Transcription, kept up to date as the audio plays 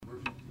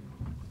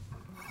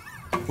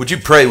Would you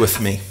pray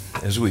with me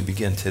as we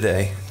begin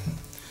today?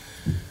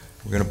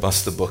 We're going to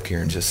bust the book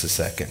here in just a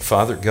second.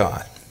 Father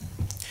God,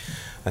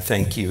 I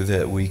thank you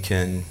that we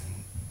can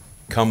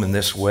come in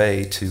this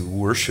way to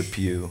worship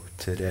you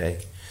today.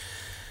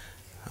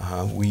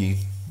 We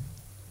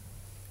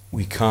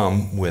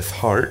come with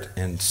heart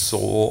and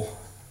soul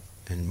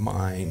and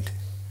mind.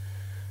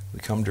 We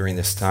come during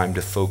this time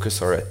to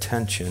focus our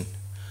attention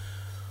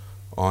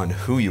on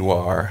who you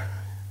are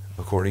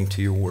according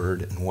to your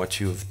word and what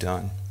you have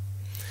done.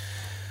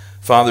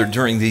 Father,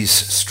 during these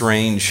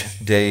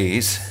strange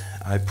days,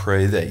 I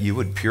pray that you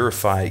would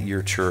purify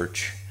your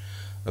church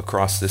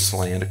across this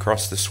land,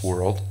 across this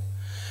world.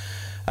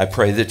 I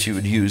pray that you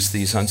would use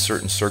these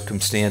uncertain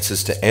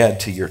circumstances to add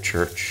to your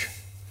church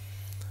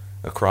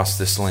across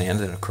this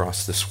land and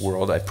across this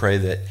world. I pray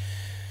that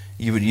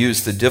you would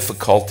use the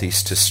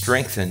difficulties to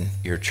strengthen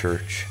your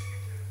church.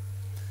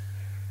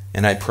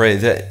 And I pray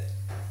that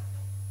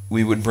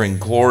we would bring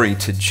glory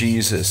to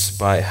Jesus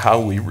by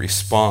how we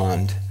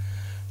respond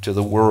to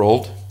the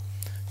world,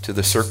 to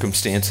the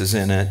circumstances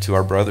in it, to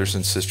our brothers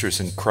and sisters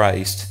in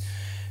Christ,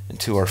 and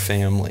to our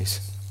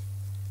families,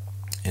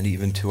 and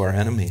even to our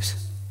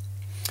enemies.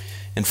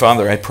 And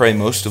Father, I pray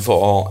most of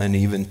all, and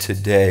even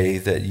today,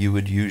 that you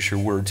would use your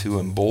word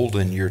to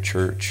embolden your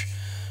church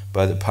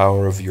by the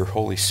power of your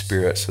Holy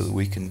Spirit so that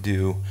we can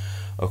do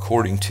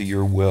according to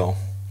your will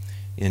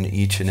in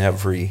each and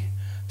every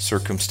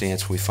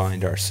circumstance we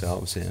find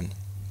ourselves in.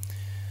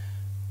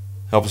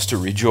 Help us to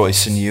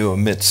rejoice in you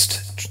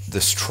amidst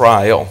this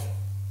trial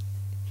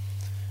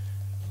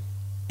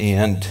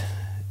and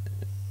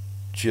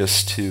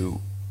just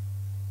to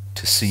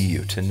see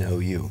you, to know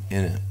you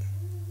in it.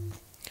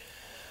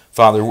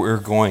 Father, we're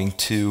going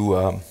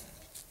to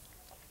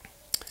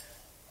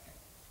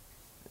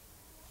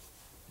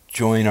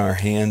join our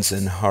hands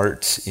and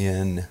hearts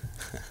in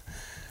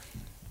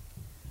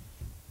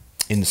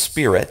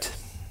spirit,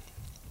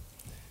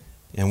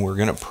 and we're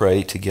going to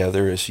pray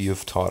together as you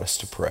have taught us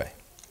to pray.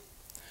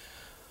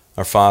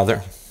 Our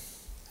Father,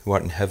 who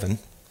art in heaven,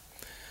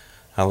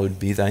 hallowed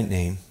be thy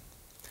name.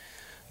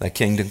 Thy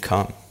kingdom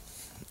come,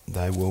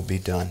 thy will be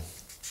done,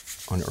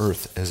 on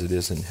earth as it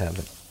is in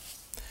heaven.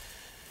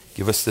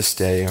 Give us this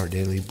day our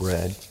daily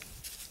bread,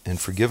 and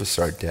forgive us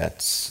our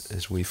debts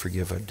as we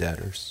forgive our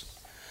debtors.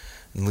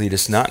 And lead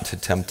us not into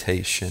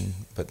temptation,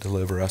 but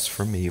deliver us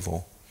from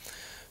evil.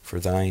 For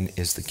thine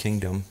is the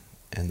kingdom,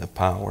 and the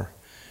power,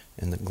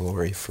 and the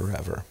glory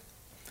forever.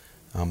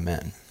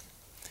 Amen.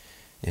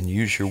 And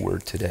use your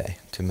word today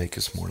to make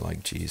us more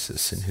like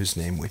Jesus, in whose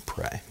name we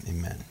pray.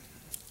 Amen.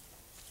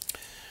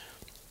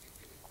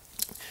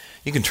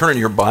 You can turn in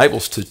your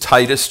Bibles to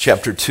Titus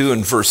chapter 2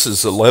 and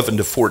verses 11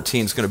 to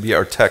 14 is going to be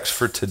our text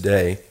for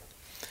today.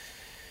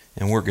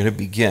 And we're going to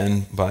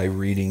begin by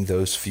reading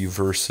those few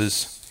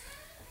verses.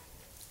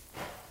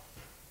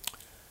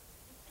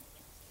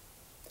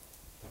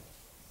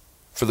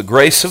 For the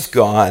grace of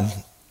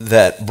God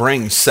that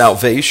brings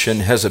salvation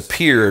has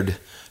appeared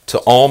to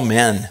all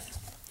men.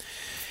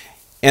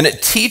 And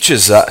it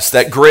teaches us,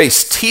 that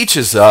grace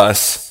teaches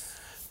us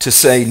to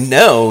say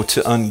no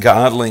to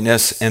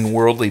ungodliness and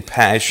worldly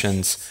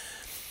passions.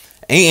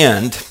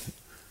 And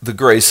the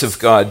grace of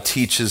God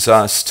teaches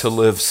us to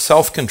live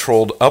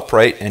self-controlled,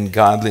 upright, and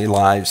godly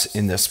lives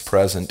in this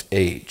present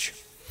age,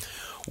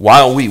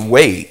 while we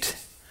wait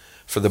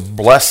for the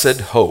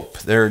blessed hope.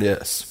 There it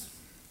is.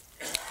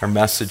 Our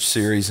message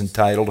series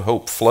entitled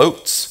Hope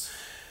Floats.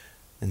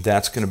 And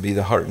that's going to be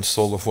the heart and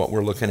soul of what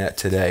we're looking at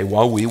today.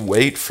 While we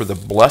wait for the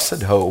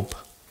blessed hope,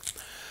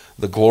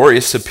 the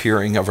glorious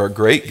appearing of our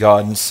great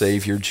God and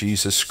Savior,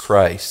 Jesus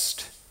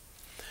Christ,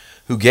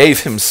 who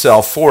gave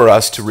himself for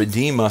us to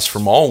redeem us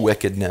from all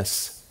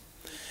wickedness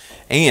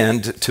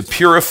and to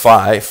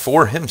purify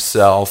for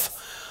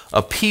himself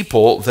a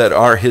people that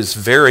are his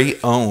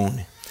very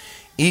own,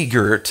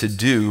 eager to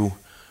do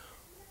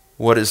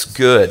what is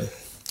good.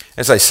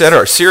 As I said,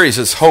 our series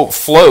is Hope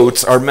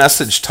Floats. Our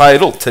message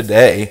title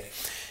today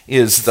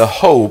is The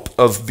Hope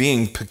of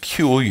Being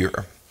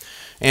Peculiar.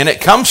 And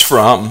it comes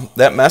from,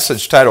 that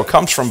message title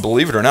comes from,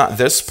 believe it or not,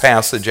 this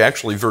passage,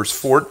 actually verse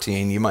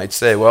 14. You might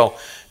say, well,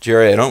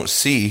 Jerry, I don't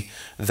see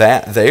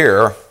that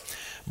there.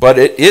 But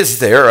it is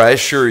there, I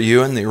assure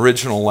you, in the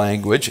original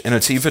language. And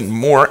it's even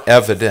more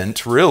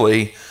evident,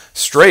 really,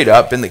 straight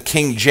up in the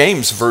King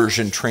James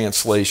Version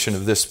translation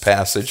of this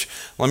passage.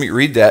 Let me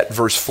read that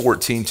verse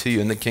 14 to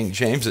you in the King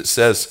James. It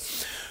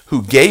says,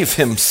 who gave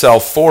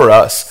himself for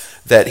us,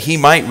 that he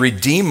might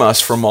redeem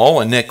us from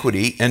all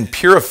iniquity and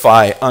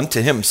purify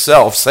unto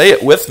himself, say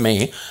it with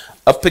me,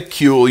 a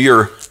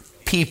peculiar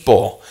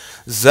people,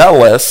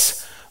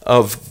 zealous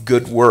of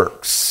good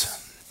works.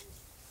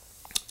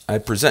 I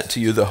present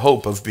to you the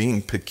hope of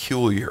being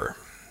peculiar.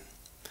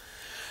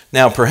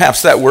 Now,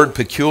 perhaps that word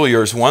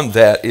peculiar is one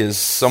that is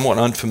somewhat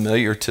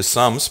unfamiliar to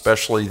some,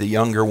 especially the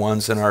younger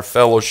ones in our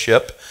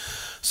fellowship.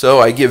 So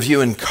I give you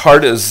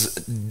Encarta's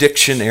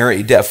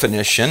dictionary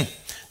definition.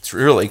 It's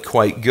really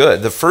quite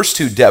good. The first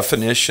two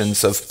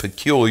definitions of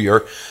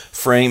peculiar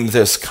frame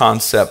this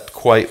concept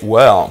quite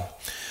well.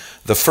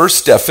 The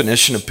first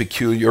definition of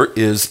peculiar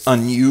is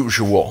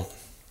unusual.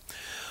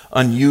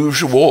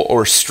 Unusual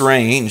or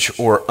strange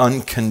or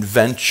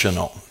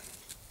unconventional.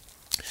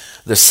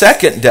 The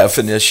second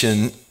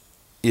definition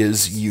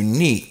is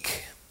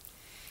unique.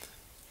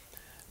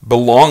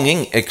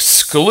 Belonging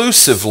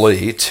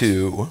exclusively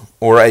to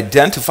or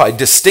identified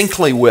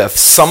distinctly with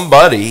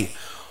somebody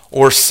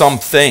or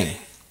something.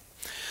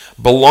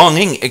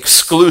 Belonging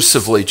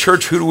exclusively.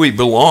 Church, who do we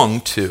belong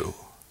to?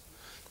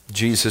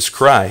 Jesus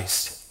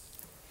Christ.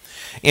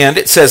 And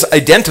it says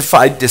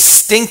identified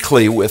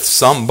distinctly with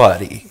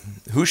somebody.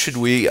 Who should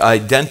we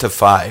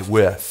identify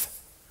with?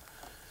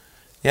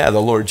 Yeah,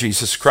 the Lord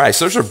Jesus Christ.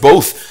 Those are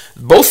both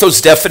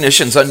those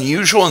definitions,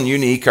 unusual and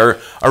unique, are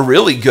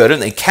really good, and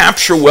they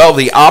capture well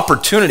the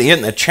opportunity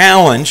and the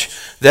challenge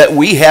that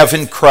we have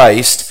in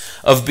Christ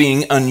of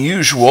being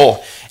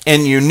unusual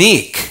and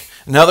unique.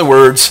 In other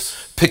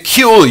words,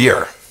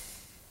 peculiar.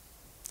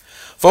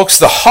 Folks,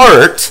 the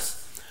heart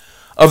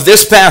of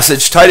this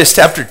passage, Titus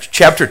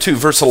chapter 2,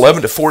 verse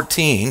 11 to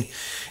 14,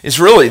 is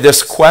really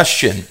this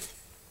question.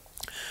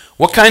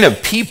 What kind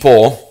of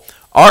people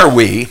are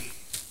we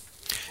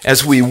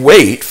as we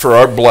wait for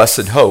our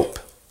blessed hope,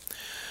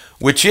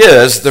 which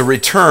is the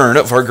return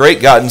of our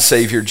great God and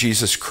Savior,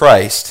 Jesus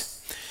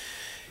Christ?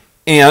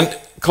 And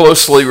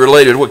closely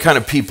related, what kind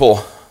of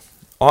people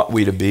ought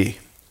we to be?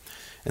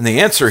 And the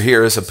answer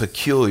here is a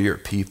peculiar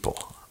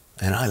people,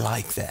 and I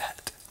like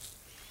that.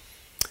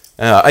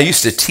 I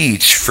used to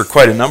teach for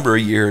quite a number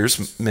of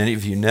years, many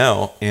of you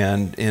know,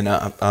 and in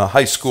a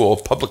high school,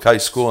 public high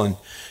school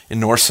in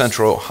north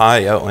central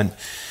Ohio,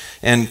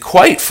 and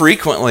quite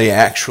frequently,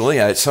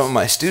 actually, some of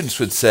my students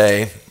would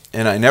say,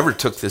 and I never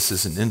took this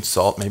as an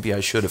insult, maybe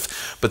I should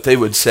have, but they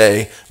would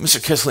say, Mr.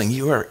 Kissling,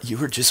 you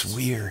are just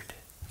weird.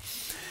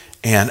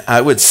 And I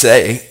would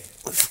say,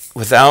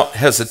 without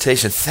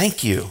hesitation,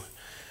 thank you,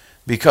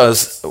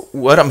 because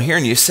what I'm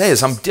hearing you say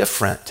is I'm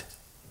different.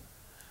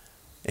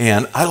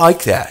 And I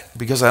like that,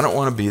 because I don't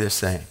want to be the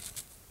same.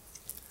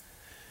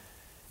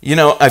 You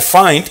know, I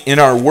find in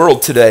our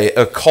world today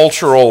a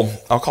cultural,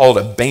 I'll call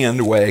it a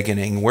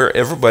bandwagoning, where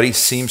everybody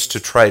seems to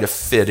try to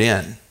fit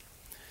in.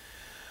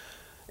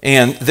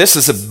 And this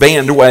is a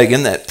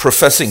bandwagon that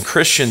professing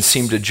Christians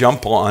seem to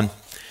jump on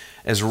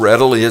as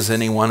readily as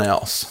anyone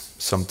else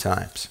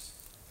sometimes.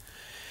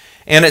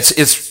 And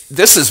this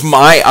is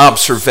my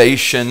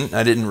observation.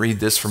 I didn't read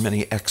this from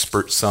any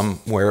expert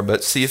somewhere,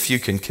 but see if you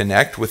can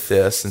connect with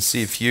this and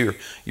see if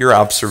your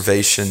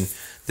observation,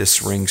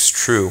 this rings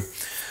true.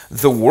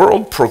 The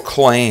world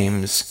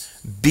proclaims,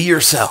 be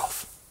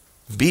yourself,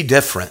 be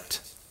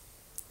different.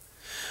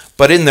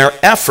 But in their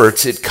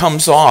efforts, it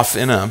comes off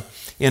in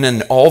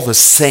an all the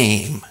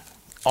same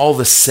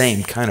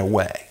kind of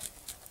way.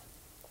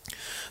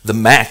 The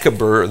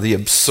macabre, the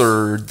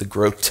absurd, the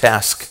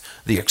grotesque,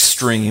 the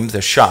extreme, the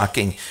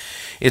shocking.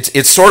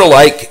 It's sort of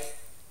like,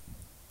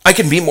 I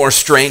can be more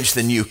strange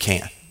than you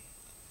can,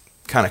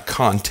 kind of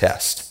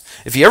contest.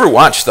 If you ever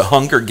watch the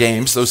Hunger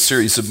Games, those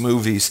series of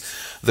movies,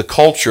 the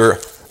culture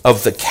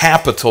of the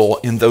Capitol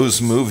in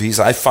those movies,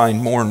 I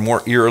find more and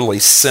more eerily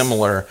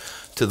similar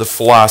to the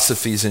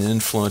philosophies and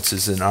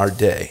influences in our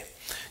day.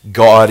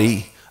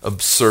 Gaudy,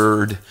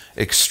 absurd,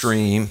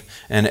 extreme,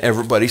 and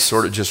everybody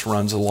sort of just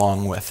runs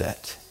along with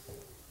it.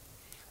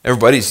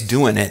 Everybody's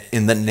doing it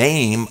in the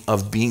name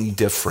of being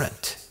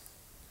different,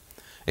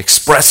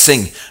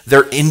 expressing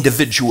their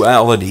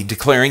individuality,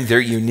 declaring their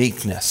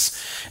uniqueness.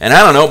 And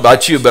I don't know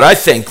about you, but I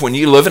think when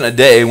you live in a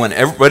day when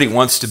everybody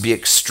wants to be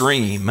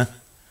extreme,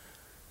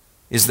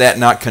 is that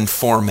not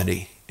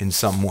conformity in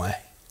some way?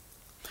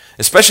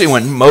 Especially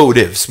when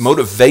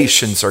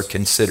motivations are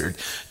considered.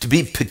 To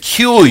be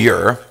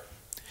peculiar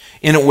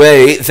in a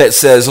way that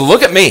says,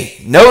 look at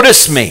me,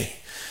 notice me.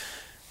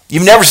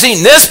 You've never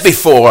seen this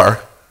before.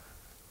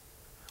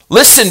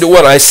 Listen to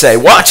what I say.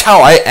 Watch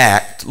how I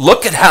act.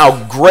 Look at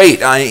how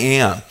great I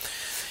am.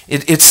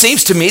 It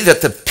seems to me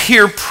that the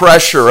peer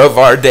pressure of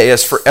our day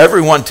is for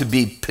everyone to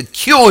be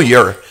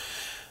peculiar,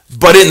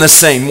 but in the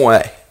same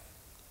way.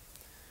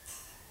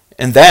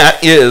 And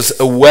that is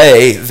a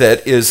way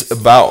that is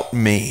about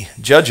me.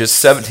 Judges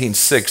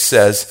 17:6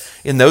 says,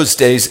 in those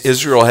days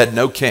Israel had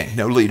no king,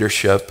 no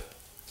leadership,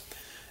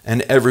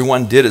 and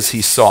everyone did as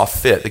he saw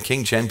fit. The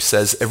King James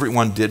says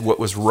everyone did what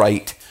was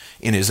right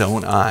in his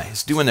own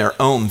eyes, doing their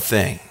own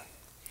thing.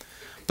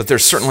 But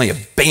there's certainly a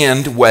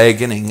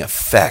bandwagoning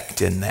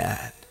effect in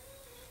that.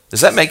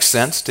 Does that make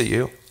sense to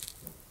you?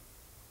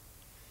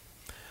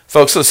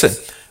 Folks, listen,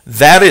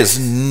 that is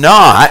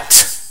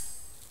not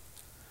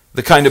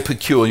the kind of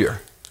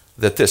peculiar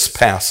that this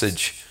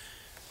passage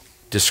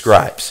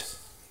describes.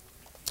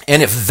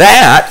 And if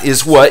that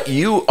is what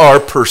you are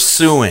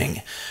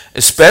pursuing,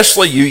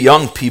 especially you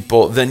young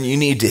people, then you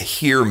need to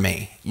hear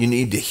me. You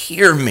need to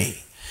hear me.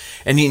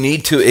 And you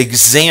need to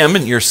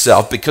examine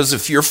yourself, because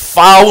if you're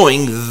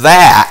following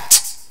that,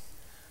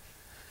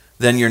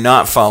 then you're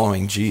not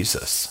following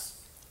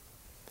Jesus.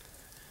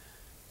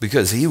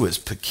 Because he was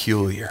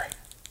peculiar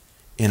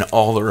in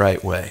all the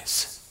right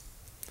ways.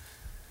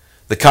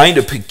 The kind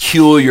of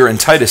peculiar in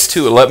Titus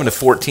 2:11 to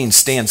 14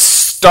 stands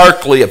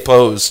starkly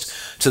opposed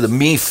to the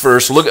me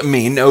first, look at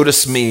me,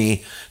 notice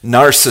me,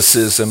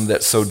 narcissism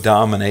that so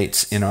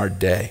dominates in our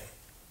day.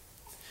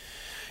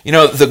 You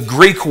know, the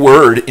Greek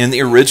word in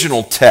the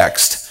original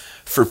text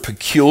for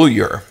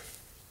peculiar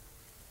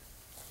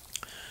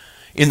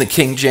in the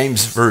King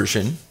James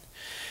Version,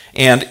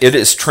 and it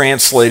is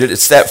translated,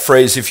 it's that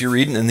phrase, if you're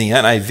reading in the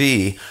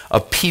NIV, a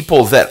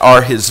people that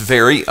are his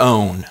very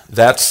own.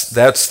 That's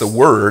the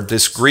word,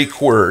 this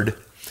Greek word.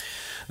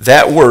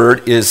 That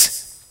word is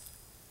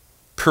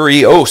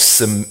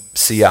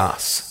periousios.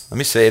 Let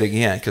me say it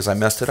again because I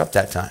messed it up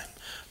that time.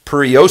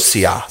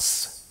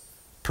 Periousios.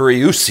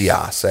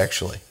 Periousios,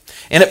 actually.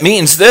 And it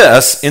means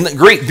this, in the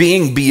Greek,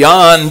 being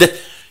beyond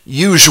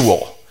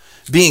usual.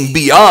 Being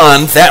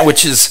beyond that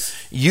which is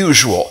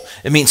usual.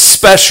 It means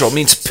special. It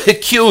means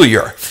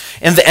peculiar.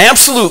 And the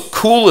absolute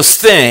coolest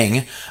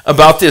thing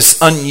about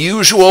this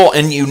unusual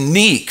and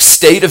unique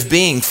state of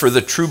being for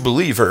the true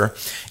believer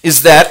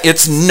is that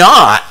it's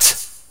not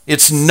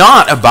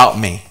about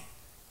me.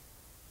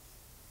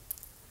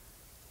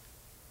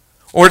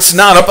 Or it's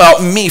not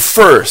about me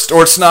first,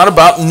 or it's not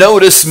about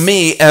notice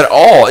me at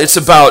all. It's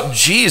about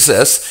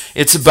Jesus,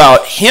 it's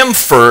about him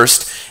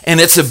first,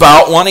 and it's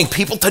about wanting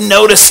people to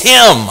notice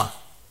him.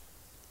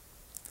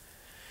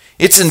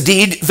 It's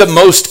indeed the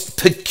most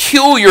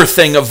peculiar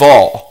thing of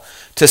all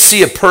to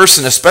see a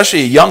person,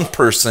 especially a young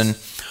person,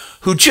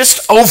 who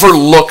just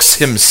overlooks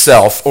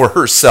himself or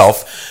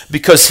herself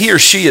because he or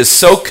she is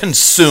so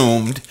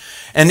consumed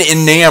and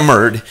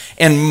enamored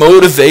and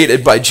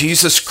motivated by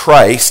Jesus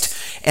Christ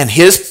and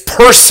his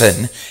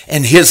person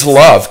and his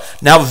love.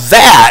 Now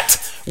that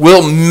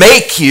will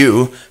make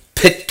you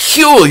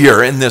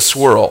peculiar in this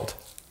world.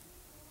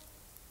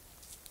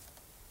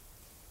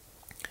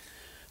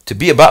 To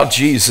be about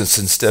Jesus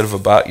instead of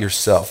about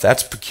yourself,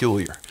 that's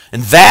peculiar.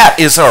 And that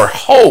is our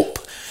hope.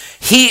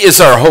 He is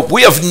our hope.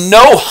 We have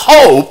no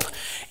hope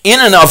in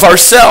and of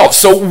ourselves.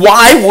 So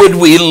why would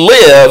we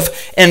live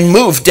and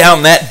move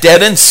down that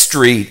dead-end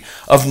street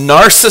of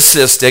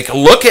narcissistic,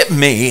 look at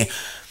me,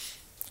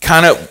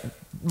 kind of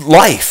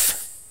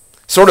life,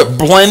 sort of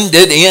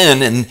blended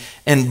in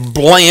and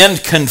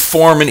bland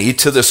conformity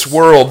to this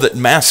world that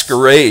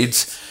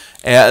masquerades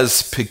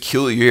as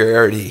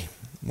peculiarity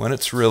when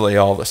it's really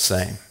all the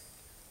same?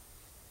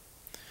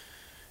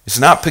 It's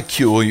not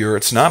peculiar,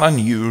 it's not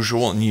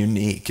unusual and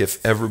unique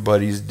if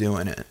everybody's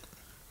doing it.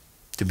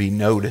 To be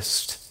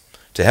noticed,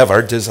 to have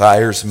our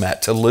desires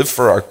met, to live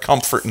for our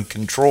comfort and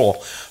control,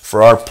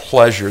 for our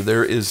pleasure.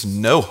 There is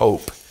no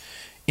hope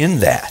in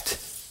that.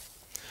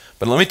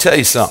 But let me tell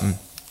you something.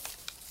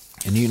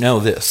 And you know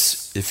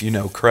this if you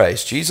know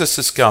Christ. Jesus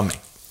is coming.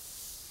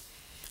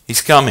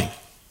 He's coming.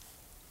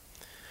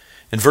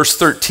 In verse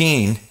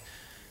 13,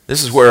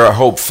 this is where our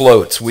hope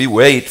floats. We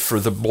wait for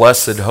the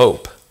blessed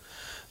hope,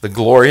 the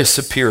glorious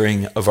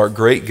appearing of our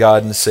great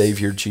God and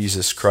Savior,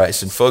 Jesus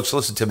Christ. And folks,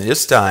 listen to me.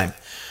 This time,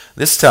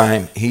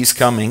 he's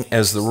coming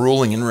as the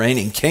ruling and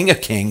reigning King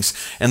of Kings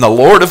and the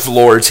Lord of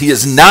Lords. He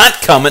is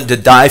not coming to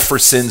die for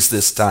sins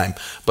this time,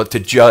 but to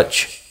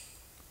judge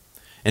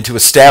and to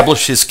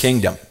establish his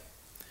kingdom.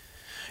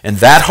 And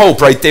that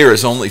hope right there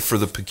is only for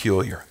the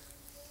peculiar.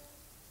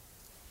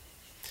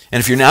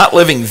 And if you're not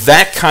living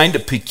that kind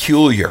of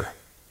peculiar,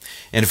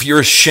 and if you're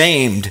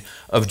ashamed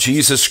of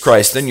Jesus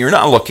Christ, then you're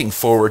not looking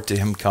forward to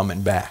him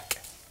coming back.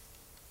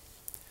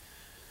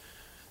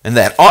 And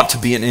that ought to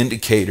be an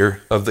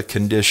indicator of the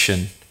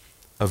condition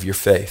of your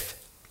faith.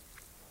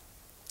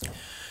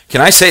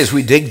 Can I say, as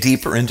we dig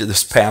deeper into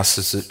this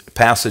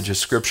passage of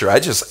Scripture,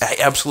 I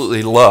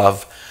absolutely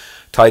love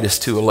Titus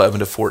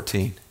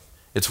 2:11-14.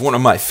 It's one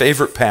of my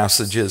favorite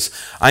passages.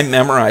 I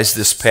memorized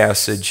this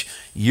passage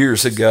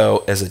years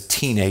ago as a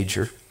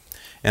teenager,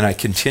 and I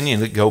continue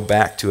to go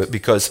back to it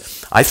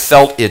because I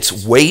felt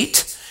its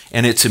weight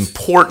and its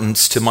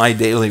importance to my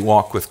daily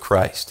walk with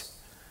Christ.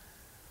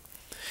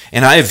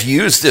 And I have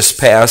used this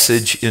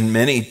passage in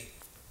many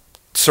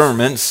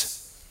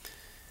sermons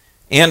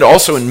and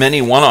also in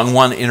many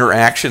one-on-one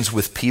interactions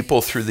with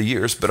people through the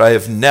years, but I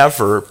have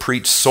never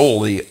preached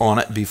solely on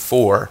it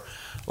before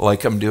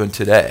like I'm doing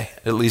today,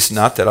 at least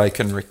not that I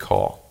can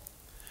recall.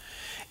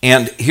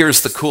 And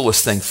here's the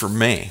coolest thing for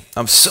me.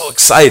 I'm so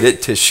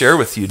excited to share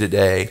with you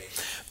today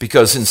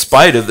because in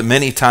spite of the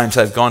many times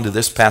I've gone to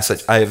this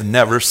passage, I have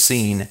never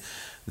seen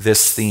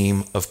this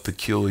theme of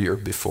peculiar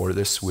before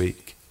this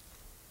week.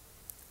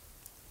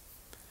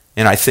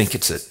 And I think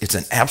it's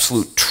an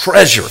absolute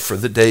treasure for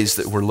the days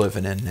that we're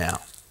living in now.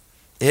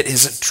 It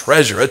is a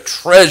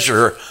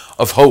treasure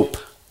of hope.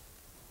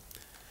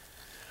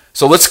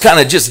 So let's kind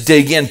of just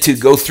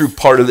go through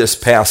part of this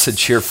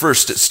passage here.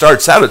 First, it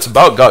starts out, it's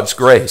about God's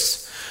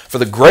grace. For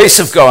the grace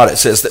of God, it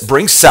says, that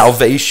brings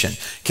salvation.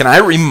 Can I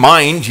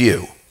remind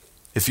you,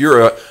 if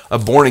you're a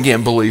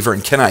born-again believer,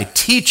 and can I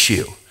teach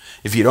you,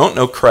 if you don't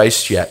know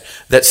Christ yet,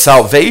 that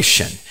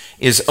salvation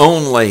is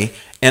only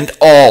and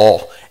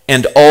all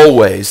and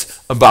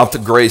always about the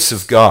grace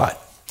of God.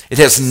 It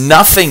has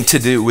nothing to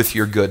do with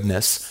your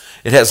goodness.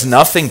 It has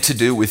nothing to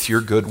do with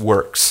your good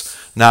works,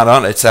 not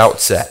on its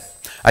outset.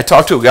 I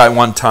talked to a guy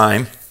one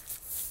time,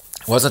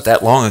 It wasn't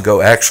that long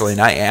ago, actually,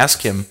 and I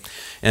asked him,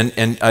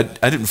 and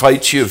I'd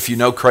invite you, if you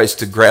know Christ,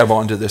 to grab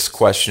onto this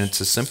question.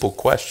 It's a simple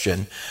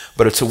question,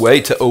 but it's a way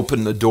to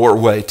open the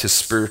doorway to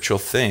spiritual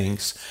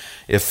things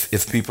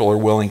if people are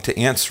willing to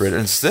answer it.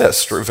 And it's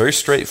this, very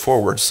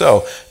straightforward.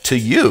 So, to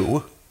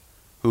you,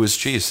 who is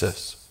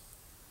Jesus?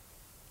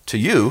 To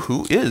you,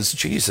 who is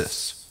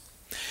Jesus?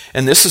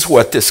 And this is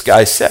what this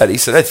guy said. He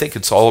said, I think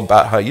it's all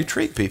about how you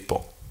treat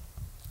people.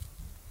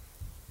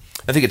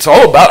 I think it's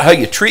all about how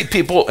you treat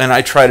people, and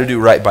I try to do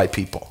right by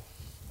people.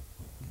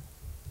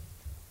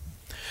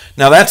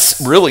 Now that's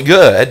really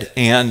good,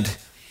 and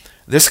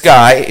this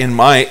guy, in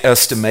my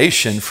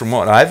estimation, from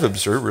what I've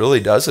observed, really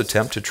does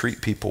attempt to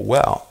treat people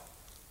well.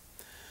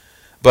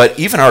 But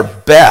even our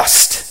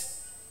best,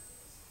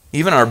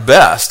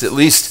 at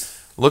least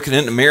looking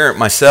in the mirror at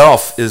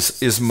myself,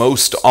 is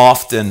most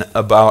often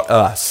about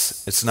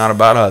us. It's not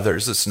about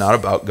others. It's not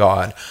about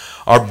God.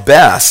 Our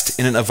best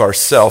in and of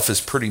ourselves is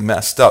pretty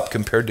messed up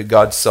compared to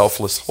God's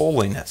selfless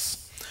holiness.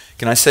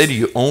 Can I say to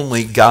you,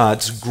 only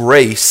God's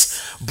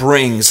grace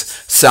brings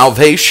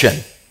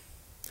salvation.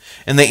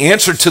 And the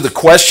answer to the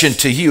question,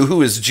 to you,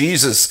 who is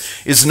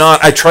Jesus, is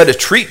not, I try to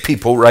treat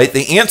people right.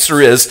 The answer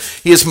is,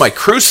 he is my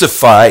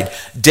crucified,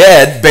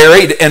 dead,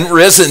 buried, and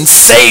risen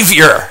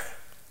Savior.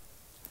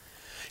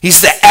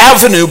 He's the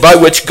avenue by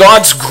which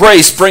God's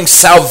grace brings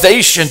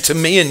salvation to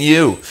me and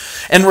you.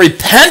 And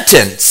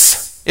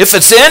repentance, if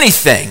it's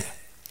anything,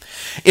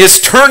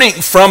 is turning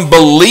from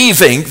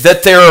believing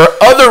that there are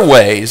other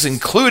ways,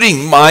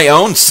 including my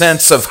own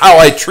sense of how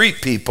I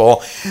treat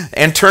people,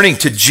 and turning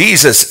to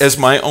Jesus as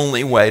my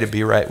only way to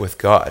be right with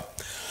God.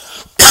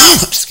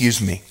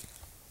 Excuse me.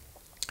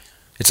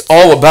 It's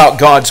all about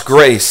God's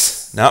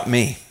grace, not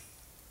me.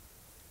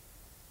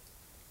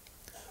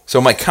 So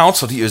my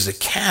counsel to you is to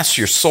cast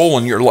your soul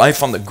and your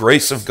life on the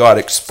grace of God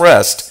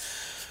expressed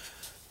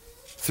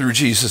through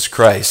Jesus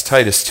Christ.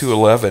 Titus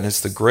 2:11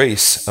 is the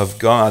grace of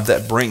God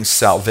that brings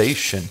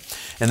salvation.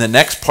 And the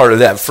next part of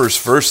that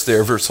first verse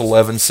there, verse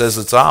 11, says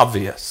it's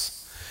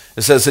obvious.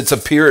 It says it's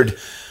appeared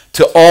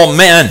to all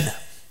men.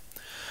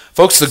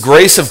 Folks, the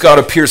grace of God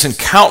appears in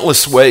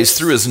countless ways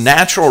through his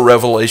natural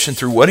revelation,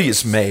 through what he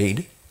has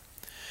made,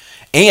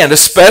 and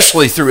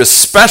especially through his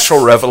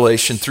special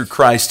revelation through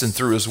Christ and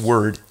through his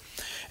word.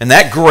 And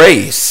that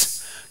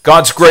grace,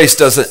 God's grace,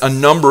 does a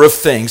number of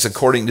things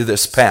according to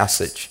this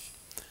passage.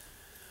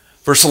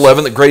 Verse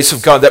 11, the grace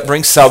of God that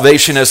brings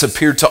salvation has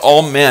appeared to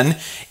all men.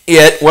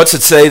 What's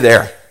it say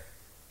there?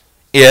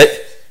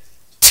 It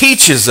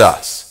teaches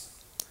us.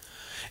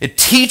 It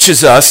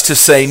teaches us to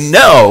say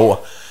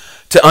no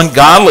to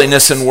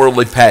ungodliness and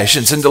worldly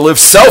passions and to live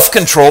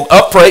self-controlled,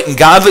 upright, and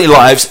godly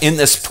lives in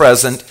this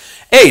present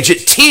age.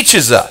 It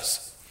teaches us.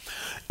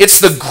 It's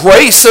the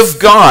grace of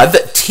God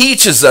that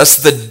teaches us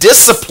the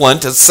discipline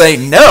to say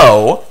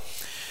no,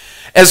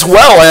 as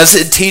well as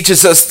it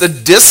teaches us the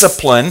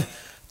discipline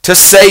to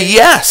say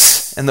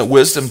yes and the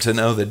wisdom to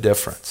know the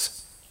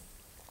difference.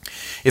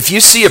 If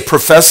you see a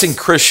professing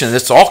Christian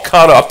that's all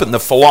caught up in the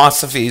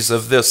philosophies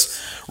of this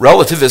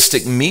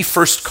relativistic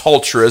me-first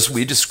culture, as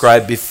we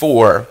described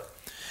before,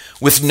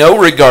 with no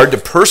regard to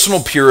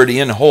personal purity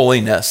and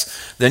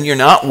holiness, then you're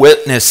not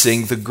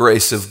witnessing the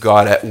grace of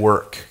God at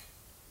work.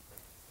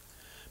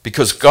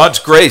 Because God's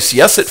grace,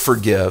 yes, it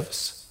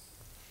forgives,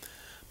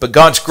 but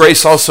God's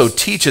grace also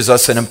teaches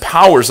us and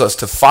empowers us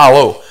to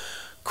follow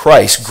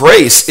Christ.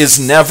 Grace is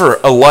never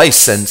a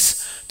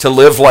license to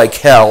live like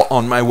hell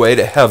on my way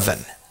to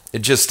heaven.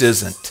 It just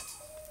isn't.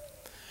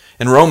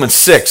 In Romans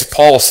 6,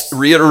 Paul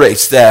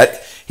reiterates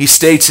that. He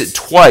states it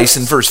twice.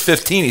 In verse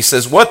 15, he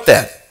says, what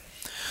then?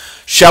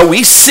 Shall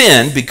we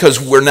sin because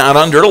we're not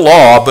under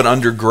law but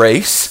under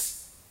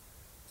grace?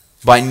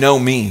 By no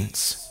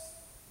means.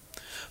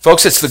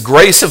 Folks, it's the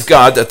grace of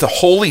God that the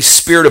Holy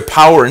Spirit of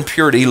power and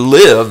purity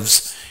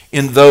lives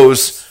in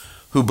those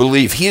who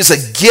believe. He is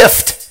a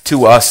gift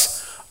to us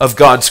of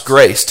God's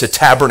grace to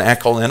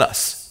tabernacle in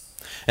us.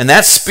 And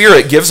that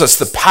Spirit gives us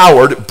the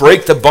power to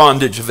break the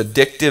bondage of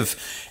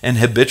addictive and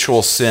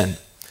habitual sin.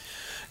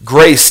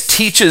 Grace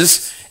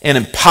teaches and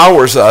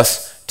empowers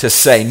us to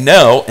say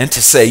no and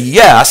to say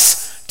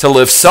yes, to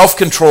live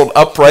self-controlled,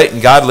 upright,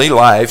 and godly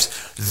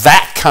lives,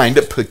 that kind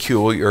of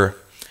peculiar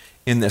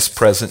in this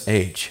present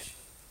age.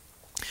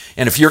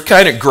 And if your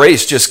kind of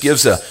grace just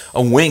gives a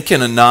wink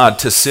and a nod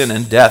to sin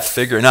and death,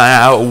 figuring,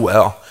 oh,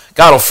 well,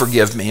 God will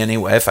forgive me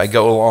anyway if I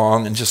go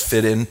along and just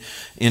fit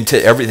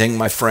into everything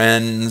my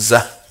friends,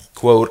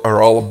 quote,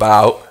 are all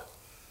about.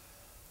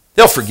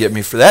 They'll forgive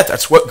me for that.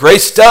 That's what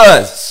grace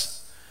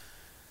does.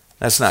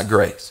 That's not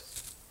grace.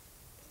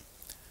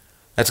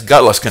 That's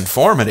gutless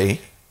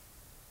conformity,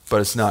 but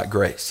it's not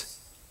grace.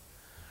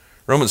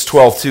 Romans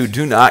 12:2,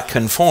 do not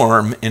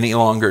conform any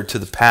longer to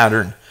the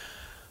pattern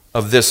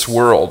of this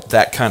world,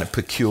 that kind of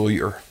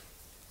peculiar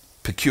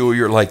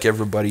like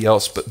everybody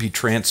else, but be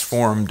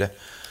transformed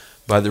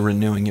by the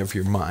renewing of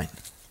your mind.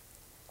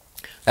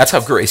 That's how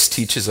grace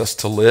teaches us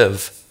to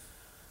live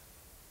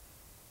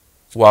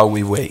while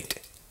we wait.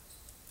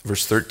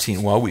 Verse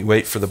 13, while we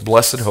wait for the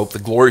blessed hope, the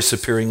glorious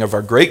appearing of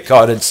our great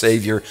God and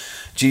Savior,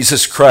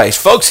 Jesus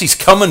Christ. Folks, he's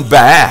coming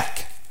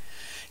back.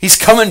 He's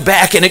coming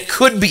back, and it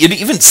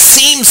even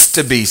seems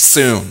to be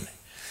soon.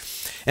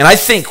 And I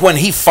think when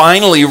he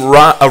finally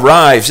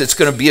arrives, it's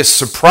going to be a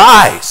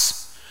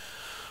surprise.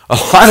 A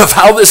lot of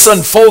how this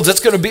unfolds, it's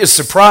going to be a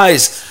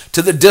surprise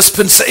to the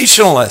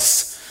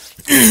dispensationalists.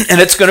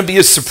 And it's going to be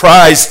a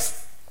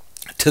surprise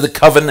to the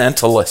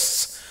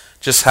covenantalists,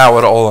 just how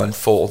it all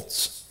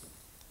unfolds.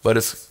 But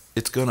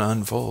it's going to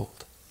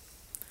unfold.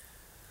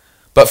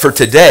 But for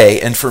today,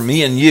 and for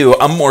me and you,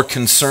 I'm more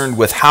concerned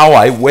with how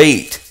I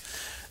wait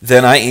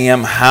than I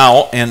am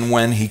how and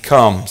when he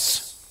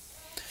comes.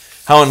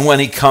 How and when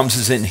he comes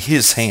is in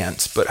his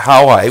hands, but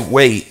how I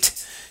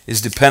wait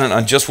is dependent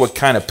on just what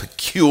kind of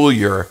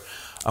peculiar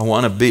I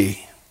want to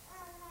be.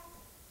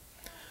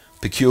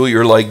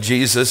 Peculiar like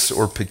Jesus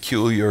or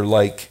peculiar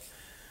like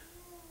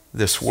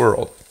this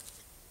world.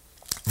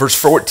 Verse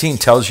 14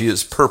 tells you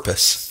his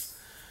purpose.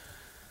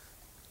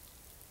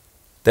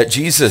 That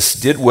Jesus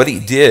did what he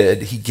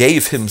did. He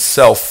gave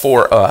himself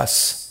for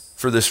us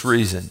for this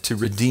reason, to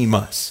redeem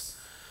us,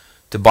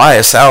 to buy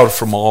us out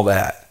from all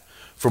that,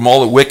 from all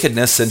the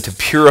wickedness, and to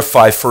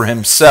purify for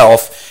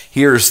himself,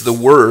 here's the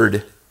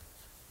word,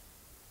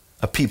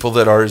 a people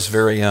that are his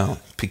very own.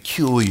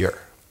 Peculiar,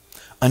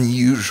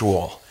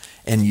 unusual,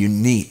 and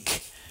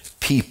unique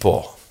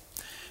people.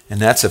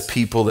 And that's a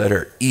people that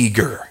are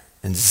eager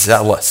and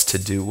zealous to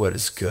do what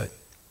is good.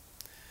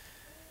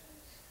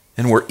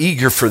 And we're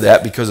eager for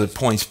that because it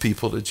points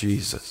people to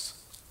Jesus.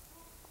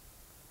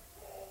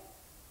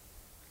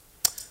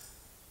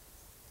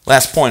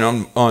 Last point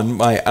on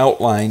my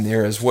outline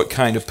there is what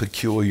kind of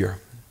peculiar.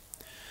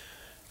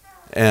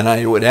 And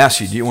I would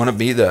ask you, do you want to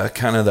be the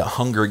kind of the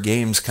Hunger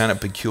Games kind of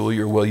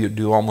peculiar? Will you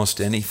do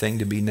almost anything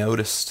to be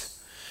noticed?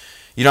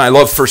 You know, I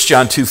love 1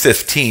 John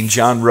 2:15.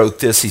 John wrote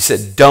this. He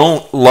said,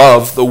 don't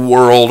love the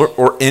world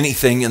or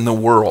anything in the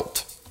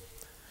world.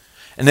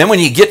 And then when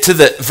you get to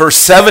the verse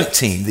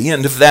 17, the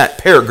end of that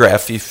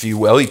paragraph, if you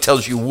will, he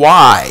tells you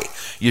why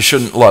you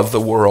shouldn't love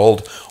the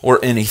world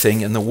or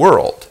anything in the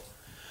world.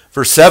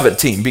 Verse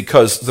 17,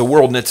 because the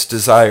world and its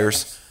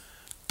desires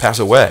pass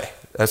away.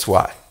 That's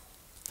why.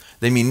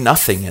 They mean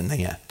nothing in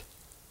the end.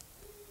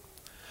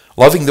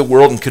 Loving the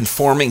world and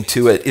conforming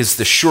to it is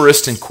the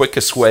surest and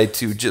quickest way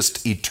to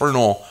just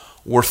eternal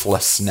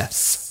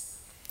worthlessness.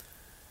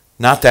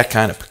 Not that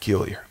kind of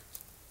peculiar.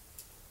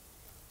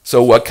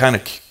 So what kind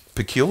of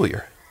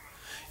peculiar?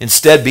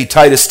 Instead, be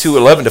Titus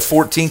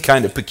 2:11-14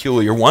 kind of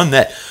peculiar, one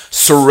that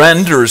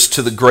surrenders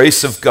to the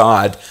grace of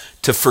God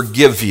to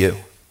forgive you.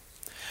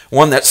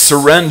 One that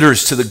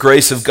surrenders to the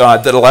grace of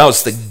God, that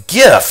allows the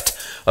gift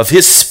of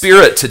his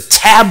Spirit to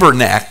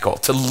tabernacle,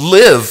 to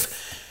live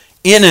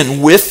in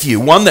and with you.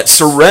 One that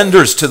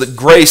surrenders to the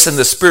grace and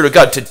the Spirit of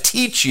God to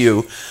teach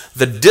you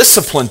the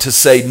discipline to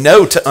say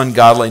no to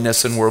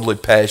ungodliness and worldly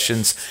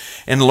passions,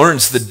 and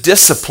learns the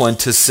discipline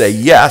to say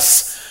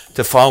yes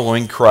to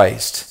following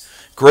Christ.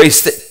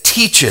 Grace that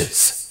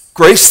teaches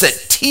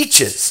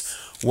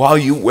while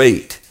you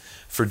wait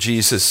for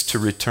Jesus to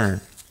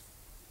return.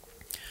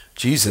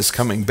 Jesus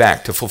coming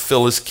back to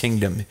fulfill his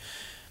kingdom.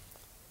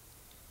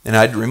 And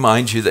I'd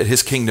remind you that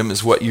his kingdom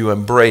is what you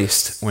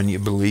embraced when you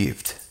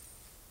believed.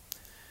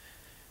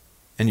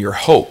 And your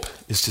hope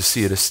is to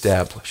see it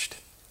established.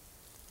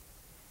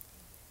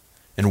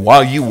 And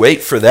while you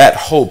wait for that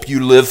hope,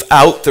 you live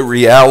out the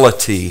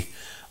reality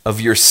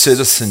of your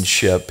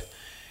citizenship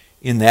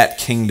in that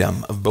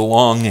kingdom of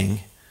belonging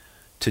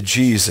to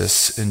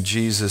Jesus and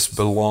Jesus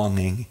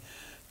belonging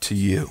to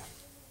you.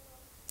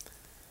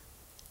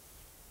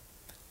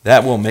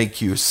 That will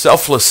make you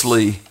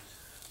selflessly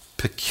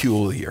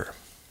peculiar.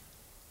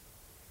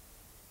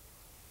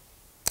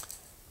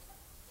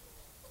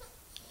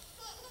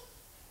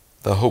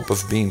 The hope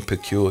of being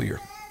peculiar.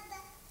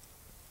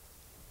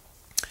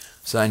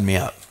 Sign me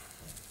up.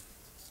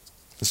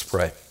 Let's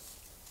pray.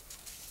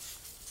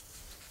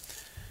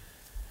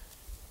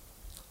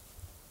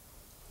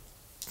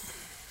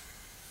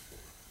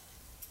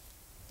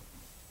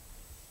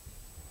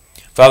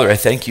 Father, I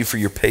thank you for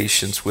your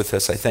patience with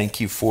us. I thank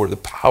you for the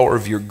power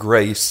of your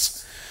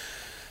grace,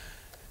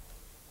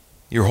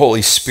 your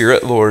Holy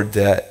Spirit, Lord,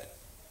 that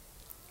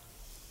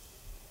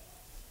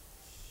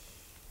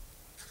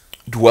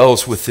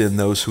dwells within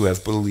those who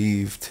have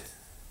believed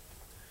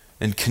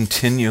and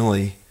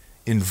continually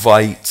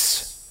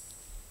invites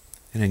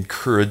and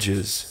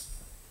encourages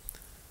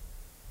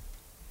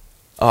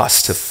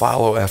us to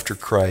follow after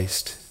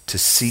Christ, to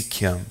seek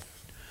him,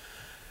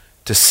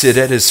 to sit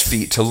at his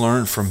feet, to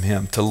learn from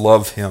him, to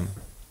love him,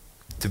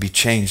 to be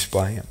changed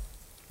by him.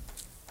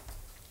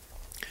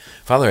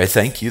 Father, I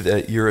thank you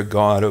that you're a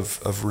God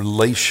of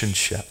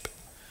relationship,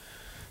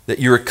 that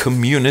you're a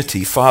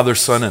community, Father,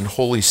 Son, and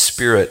Holy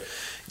Spirit,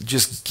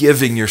 just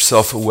giving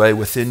yourself away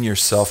within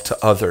yourself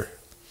to other.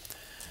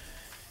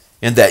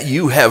 And that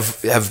you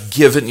have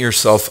given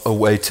yourself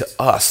away to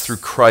us through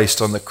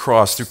Christ on the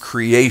cross, through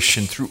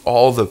creation, through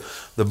all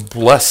the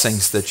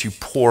blessings that you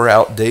pour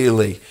out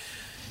daily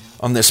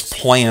on this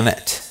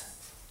planet.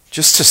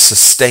 just to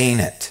sustain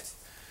it,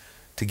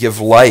 to give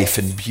life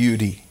and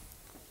beauty.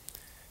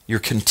 You're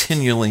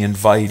continually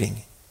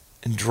inviting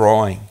and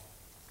drawing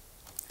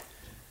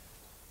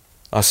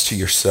us to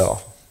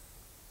yourself,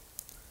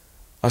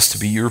 us to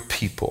be your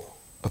people,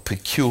 a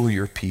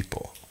peculiar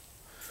people.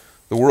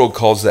 The world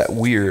calls that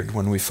weird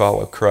when we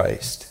follow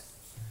Christ.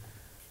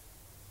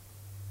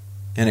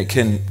 And it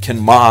can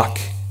mock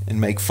and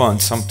make fun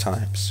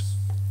sometimes.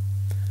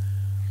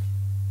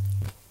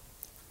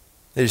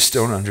 They just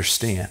don't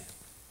understand.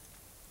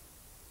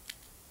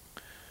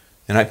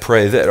 And I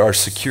pray that our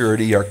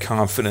security, our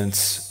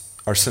confidence,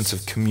 our sense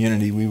of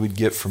community we would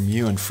get from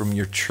you and from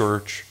your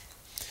church,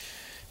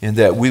 and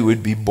that we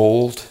would be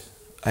bold.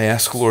 I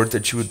ask, Lord,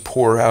 that you would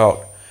pour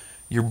out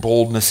your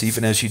boldness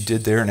even as you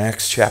did there in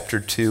Acts chapter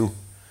 2.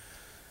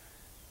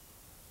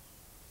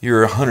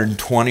 Your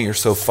 120 or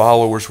so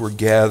followers were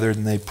gathered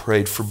and they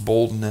prayed for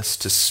boldness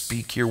to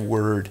speak your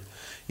word,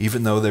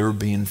 even though they were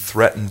being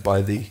threatened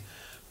by the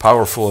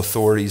powerful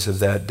authorities of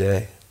that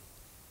day.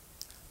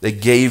 They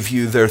gave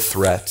you their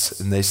threats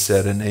and they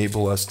said,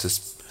 enable us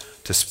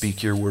to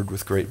speak your word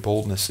with great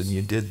boldness, and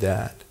you did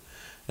that.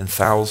 And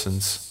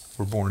thousands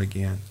were born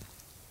again.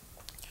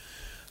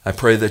 I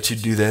pray that you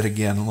do that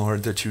again,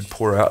 Lord, that you'd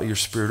pour out your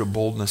spirit of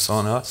boldness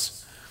on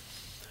us,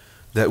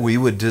 that we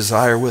would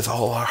desire with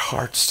all our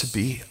hearts to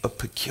be a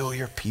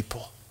peculiar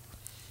people,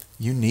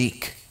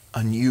 unique,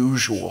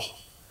 unusual,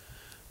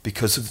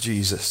 because of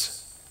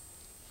Jesus,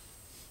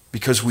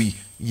 because we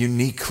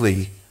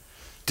uniquely,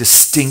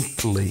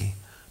 distinctly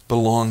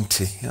belong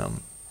to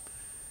him.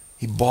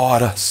 He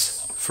bought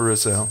us for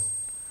his own.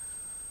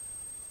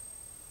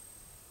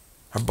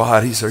 Our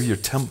bodies are your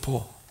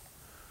temple.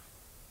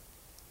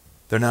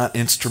 They're not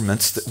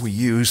instruments that we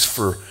use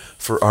for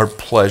our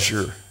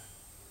pleasure.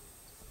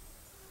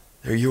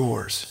 They're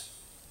yours,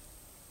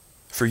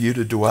 for you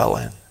to dwell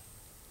in.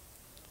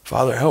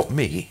 Father, help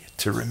me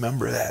to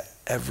remember that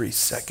every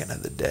second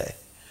of the day.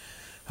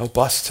 Help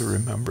us to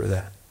remember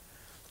that,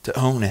 to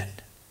own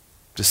it,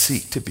 to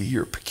seek to be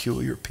your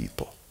peculiar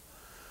people,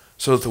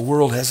 so that the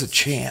world has a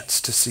chance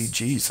to see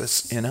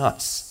Jesus in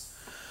us.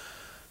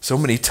 So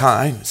many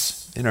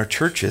times in our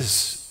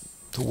churches,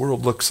 the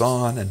world looks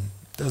on and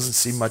doesn't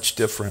see much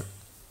different.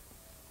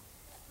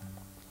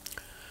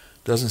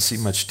 Doesn't see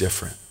much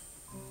different.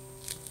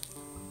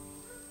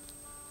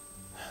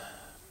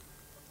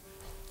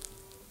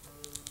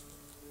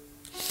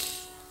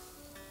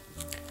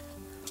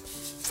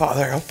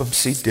 Father, help them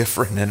see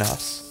different in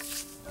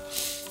us.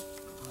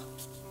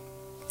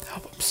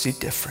 Help them see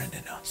different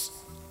in us.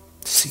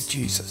 See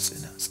Jesus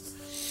in us.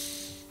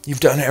 You've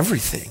done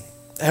everything.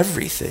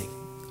 Everything.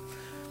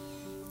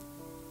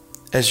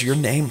 As your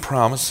name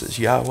promises,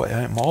 Yahweh,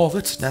 I am all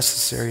that's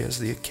necessary as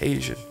the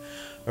occasion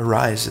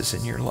arises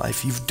in your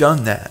life. You've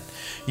done that.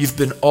 You've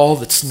been all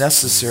that's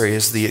necessary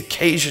as the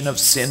occasion of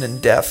sin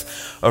and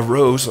death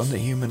arose on the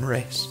human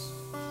race.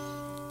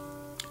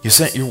 You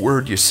sent your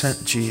word, you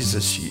sent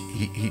Jesus.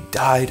 He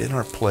died in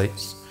our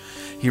place.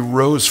 He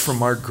rose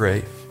from our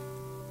grave.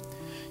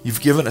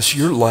 You've given us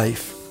your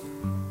life,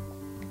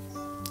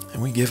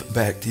 and we give it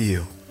back to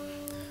you.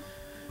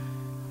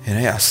 And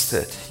I ask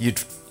that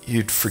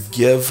you'd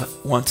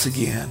forgive once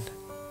again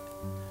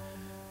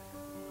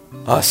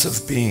us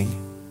of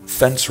being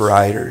fence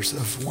riders,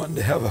 of wanting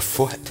to have a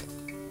foot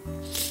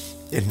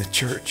in the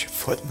church, a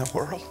foot in the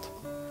world,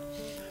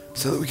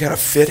 so that we got to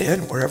fit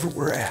in wherever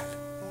we're at.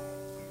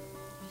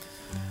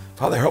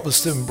 Father, help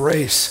us to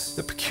embrace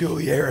the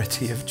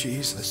peculiarity of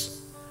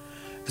Jesus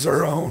as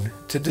our own,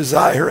 to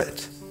desire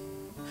it,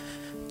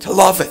 to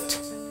love it,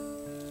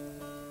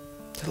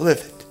 to live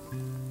it.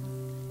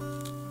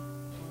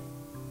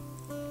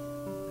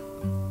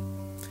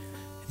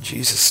 In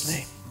Jesus'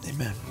 name,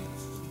 amen.